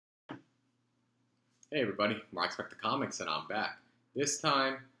Hey everybody, Mark's Back to Comics and I'm back. This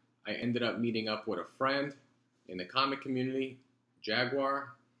time I ended up meeting up with a friend in the comic community, Jaguar.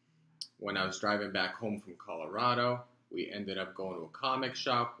 When I was driving back home from Colorado, we ended up going to a comic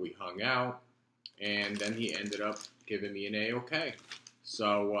shop, we hung out, and then he ended up giving me an AOK.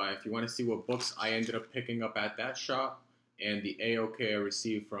 So if you want to see what books I ended up picking up at that shop and the AOK I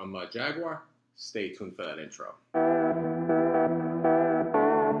received from Jaguar, stay tuned for that intro.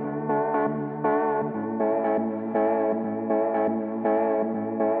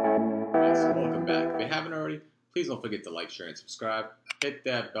 Welcome back. If you haven't already, please don't forget to like, share, and subscribe. Hit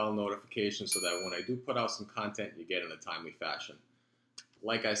that bell notification so that when I do put out some content, you get it in a timely fashion.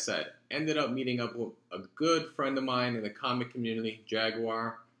 Like I said, ended up meeting up with a good friend of mine in the comic community,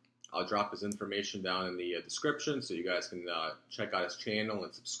 Jaguar. I'll drop his information down in the description so you guys can check out his channel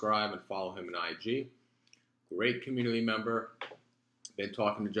and subscribe and follow him on IG. Great community member. Been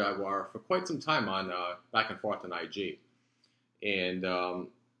talking to Jaguar for quite some time on back and forth on IG. And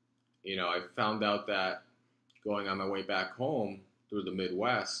I found out that going on my way back home through the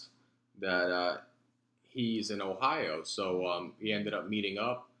Midwest that he's in Ohio. So we ended up meeting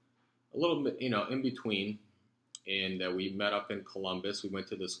up a little bit, in between. And we met up in Columbus. We went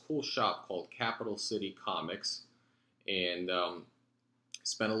to this cool shop called Capital City Comics. And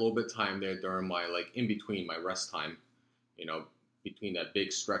spent a little bit of time there during my, in between my rest time, between that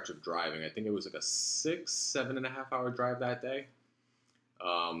big stretch of driving. I think it was like a 7.5 hour drive that day.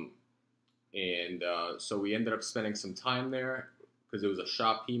 So we ended up spending some time there because it was a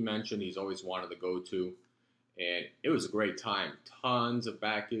shop he mentioned he's always wanted to go to. And it was a great time. Tons of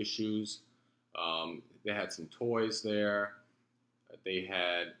back issues. They had some toys there. They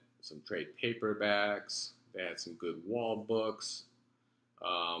had some trade paperbacks. They had some good wall books.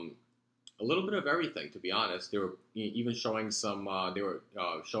 A little bit of everything, to be honest. They were even showing some. They were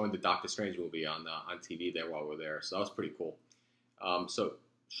showing the Doctor Strange movie on TV there while we were there. So that was pretty cool. So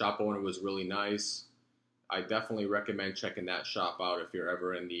shop owner was really nice. I definitely recommend checking that shop out if you're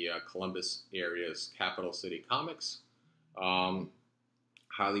ever in the Columbus area's Capital City Comics.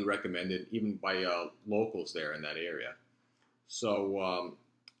 Highly recommended, even by locals there in that area. So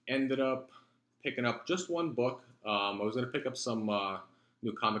ended up picking up just one book. I was going to pick up some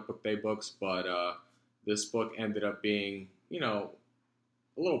new comic book day books, but this book ended up being, a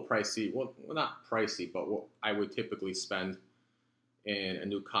little pricey. Well, not pricey, but what I would typically spend in a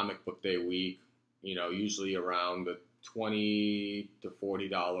new comic book day week, usually around the $20 to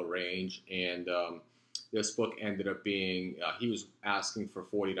 $40 range. And this book ended up being, he was asking for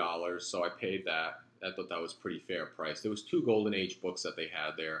 $40, so I paid that. I thought that was pretty fair price. There was two Golden Age books that they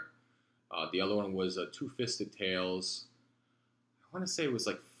had there. The other one was Two-Fisted Tales. I want to say it was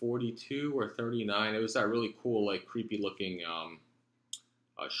like 42 or 39. It was that really cool, creepy looking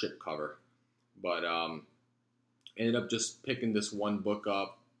ship cover. But ended up just picking this one book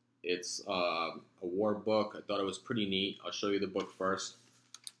up. It's a war book. I thought it was pretty neat. I'll show you the book first.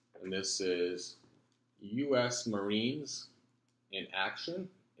 And this is U.S. Marines in Action.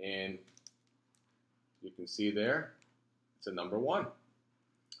 And you can see there, it's a number 1.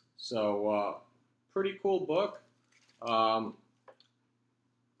 So, pretty cool book.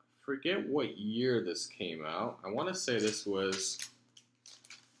 Forget what year this came out. I want to say this was,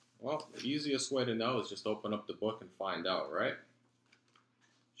 well, the easiest way to know is just open up the book and find out, right?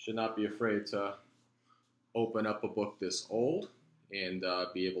 Should not be afraid to open up a book this old and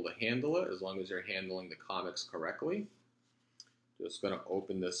be able to handle it as long as you're handling the comics correctly. Just going to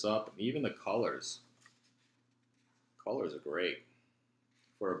open this up. And even the colors. Colors are great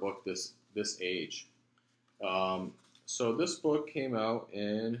for a book this age. So this book came out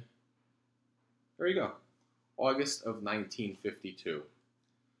in, there you go, August of 1952.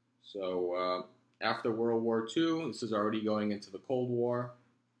 So after World War II, this is already going into the Cold War,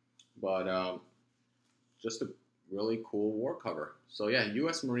 but just a really cool war cover. So yeah,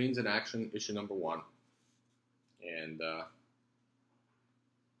 U.S. Marines in Action, issue number 1. And a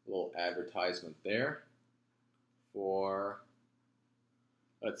little advertisement there for,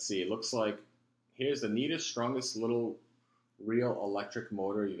 let's see, it looks like, here's the neatest, strongest little real electric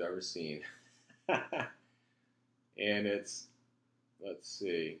motor you've ever seen. And it's, let's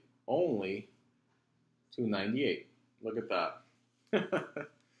see, only $2.98. Look at that.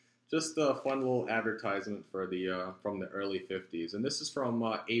 Just a fun little advertisement for the from the early 50s. And this is from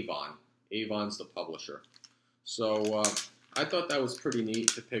Avon. Avon's the publisher. So I thought that was pretty neat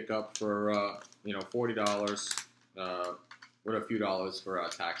to pick up for, $40 with a few dollars for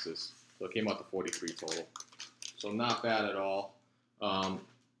taxes. So it came out to $43 total. So not bad at all.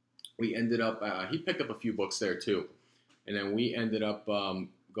 We ended up, he picked up a few books there too. And then we ended up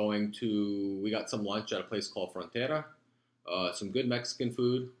We got some lunch at a place called Frontera. Some good Mexican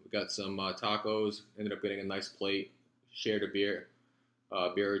food. We got some tacos. Ended up getting a nice plate. Shared a beer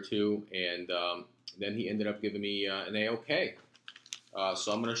or two, and then he ended up giving me an AOK.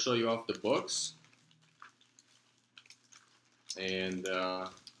 So I'm going to show you off the books, and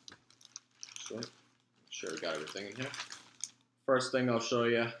make sure we got everything in here. First thing I'll show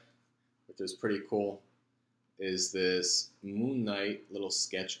you, which is pretty cool, is this Moon Knight little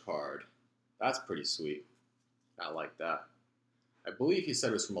sketch card. That's pretty sweet. I like that. I believe he said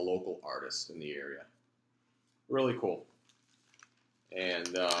it was from a local artist in the area. Really cool.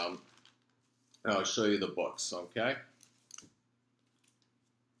 And I'll show you the books, okay?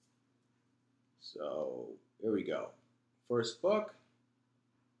 So here we go. First book.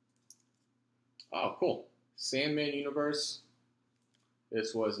 Oh, cool. Sandman Universe.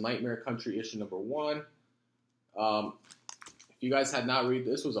 This was Nightmare Country issue number 1. If you guys had not read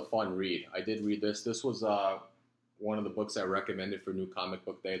this, was a fun read. I did read this. This was one of the books I recommended for New Comic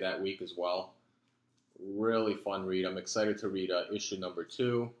Book Day that week as well. Really fun read. I'm excited to read issue number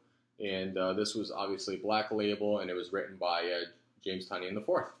 2. And this was obviously Black Label, and it was written by James Tynion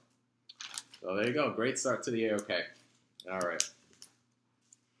IV. So there you go. Great start to the AOK. All right.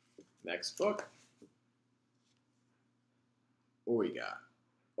 Next book. What we got?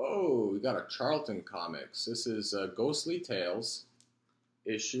 Oh, we got a Charlton Comics. This is Ghostly Tales,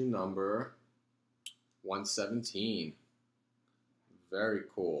 issue number 117. Very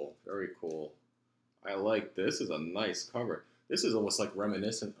cool. Very cool. I like this. This is a nice cover. This is almost like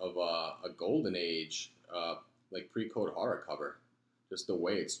reminiscent of a Golden Age, like pre-code horror cover. Just the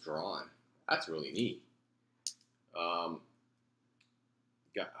way it's drawn. That's really neat. I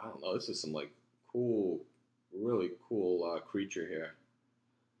don't know. This is some like cool, really cool creature here.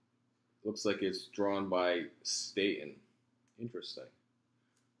 Looks like it's drawn by Staten. Interesting.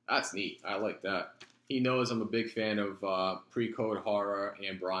 That's neat. I like that. He knows I'm a big fan of pre-code horror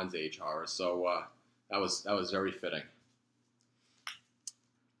and Bronze Age horror, so that was very fitting.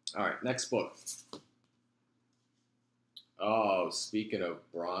 All right, next book. Oh, speaking of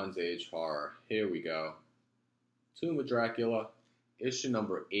Bronze Age horror, here we go. Tomb of Dracula, issue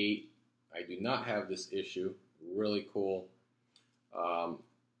number 8. I do not have this issue. Really cool.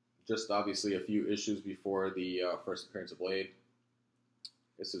 Just obviously a few issues before the first appearance of Blade.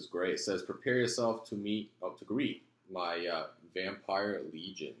 This is great. It says, "Prepare yourself to greet my vampire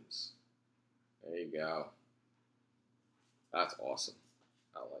legions." There you go. That's awesome.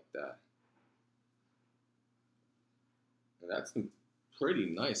 I like that. And that's in pretty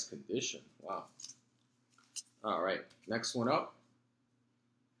nice condition. Wow. All right, next one up.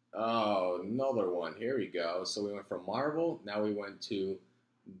 Oh, another one. Here we go. So we went from Marvel, now we went to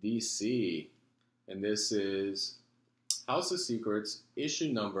DC. And this is House of Secrets,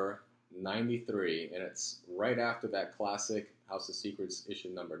 issue number 93. And it's right after that classic House of Secrets issue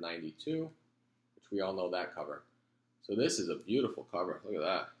number 92, which we all know that cover. So this is a beautiful cover. Look at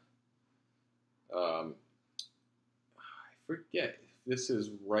that. I forget if this is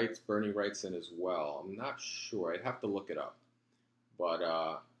Bernie Wrightson as well. I'm not sure. I'd have to look it up. But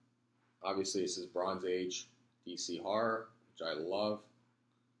obviously this is Bronze Age DC horror, which I love.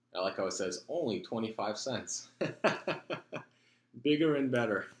 I like how it says only 25 cents. Bigger and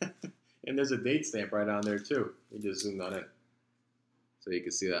better. And there's a date stamp right on there too. We just zoomed on it. So you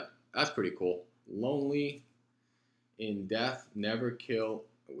can see that. That's pretty cool. Lonely in death, never kill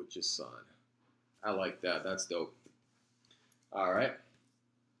a witch's son. I like that. That's dope. All right.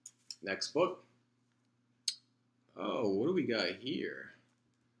 Next book. Oh, what do we got here?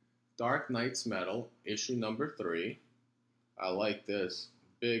 Dark Knight's Metal, issue number 3. I like this.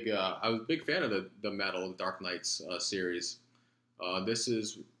 I was a big fan of the Metal Dark Knights series. This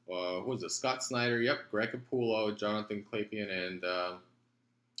is what was it? Scott Snyder. Yep, Greg Capullo, Jonathan Clapion,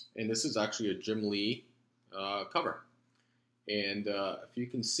 and this is actually a Jim Lee cover. And if you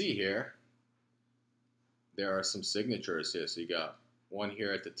can see here, there are some signatures here. So you got one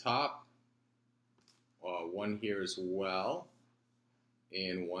here at the top, one here as well,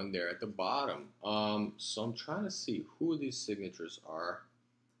 and one there at the bottom. So I'm trying to see who these signatures are.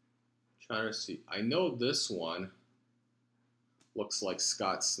 Trying to see. I know this one looks like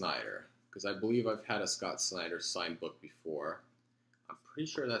Scott Snyder, because I believe I've had a Scott Snyder signed book before. I'm pretty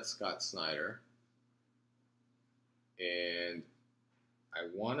sure that's Scott Snyder. And I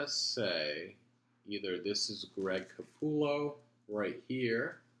want to say either this is Greg Capullo right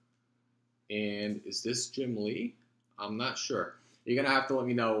here, and is this Jim Lee? I'm not sure. You're going to have to let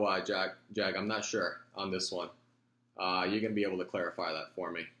me know, Jag. I'm not sure on this one. You're going to be able to clarify that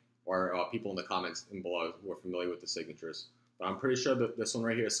for me, or people in the comments below who are familiar with the signatures. But I'm pretty sure that this one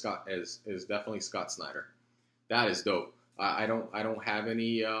right here is definitely Scott Snyder. That is dope. I don't have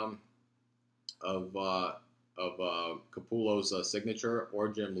any of Capullo's signature or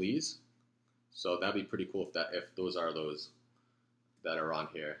Jim Lee's, so that'd be pretty cool if those are those that are on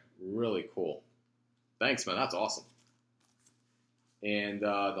here. Really cool. Thanks, man. That's awesome. And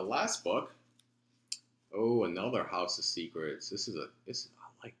the last book. Oh, another House of Secrets. I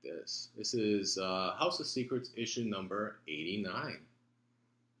like this. This is House of Secrets issue number 89.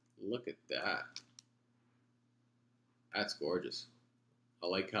 Look at that. That's gorgeous. I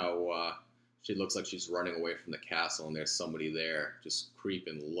like how she looks like she's running away from the castle, and there's somebody there just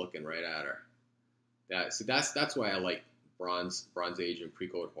creeping, looking right at her. That's why I like Bronze Age and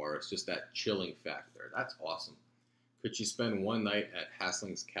pre-code horror. It's just that chilling factor. That's awesome. Could she spend one night at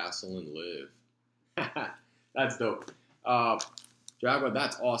Hasling's castle and live? That's dope. Jaguar,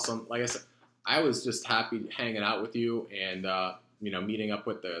 that's awesome. Like I said, I was just happy hanging out with you and meeting up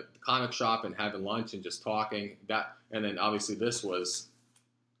with the comic shop and having lunch and just talking. And then obviously this was,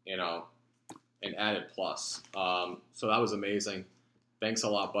 an added plus. So that was amazing. Thanks a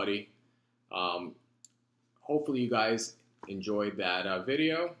lot, buddy. Hopefully you guys enjoyed that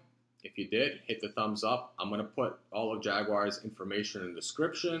video. If you did, hit the thumbs up. I'm going to put all of Jaguar's information in the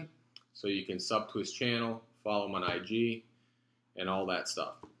description so you can sub to his channel, follow him on IG, and all that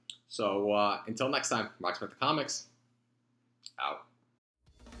stuff. So until next time, Marksmith the Comics, out.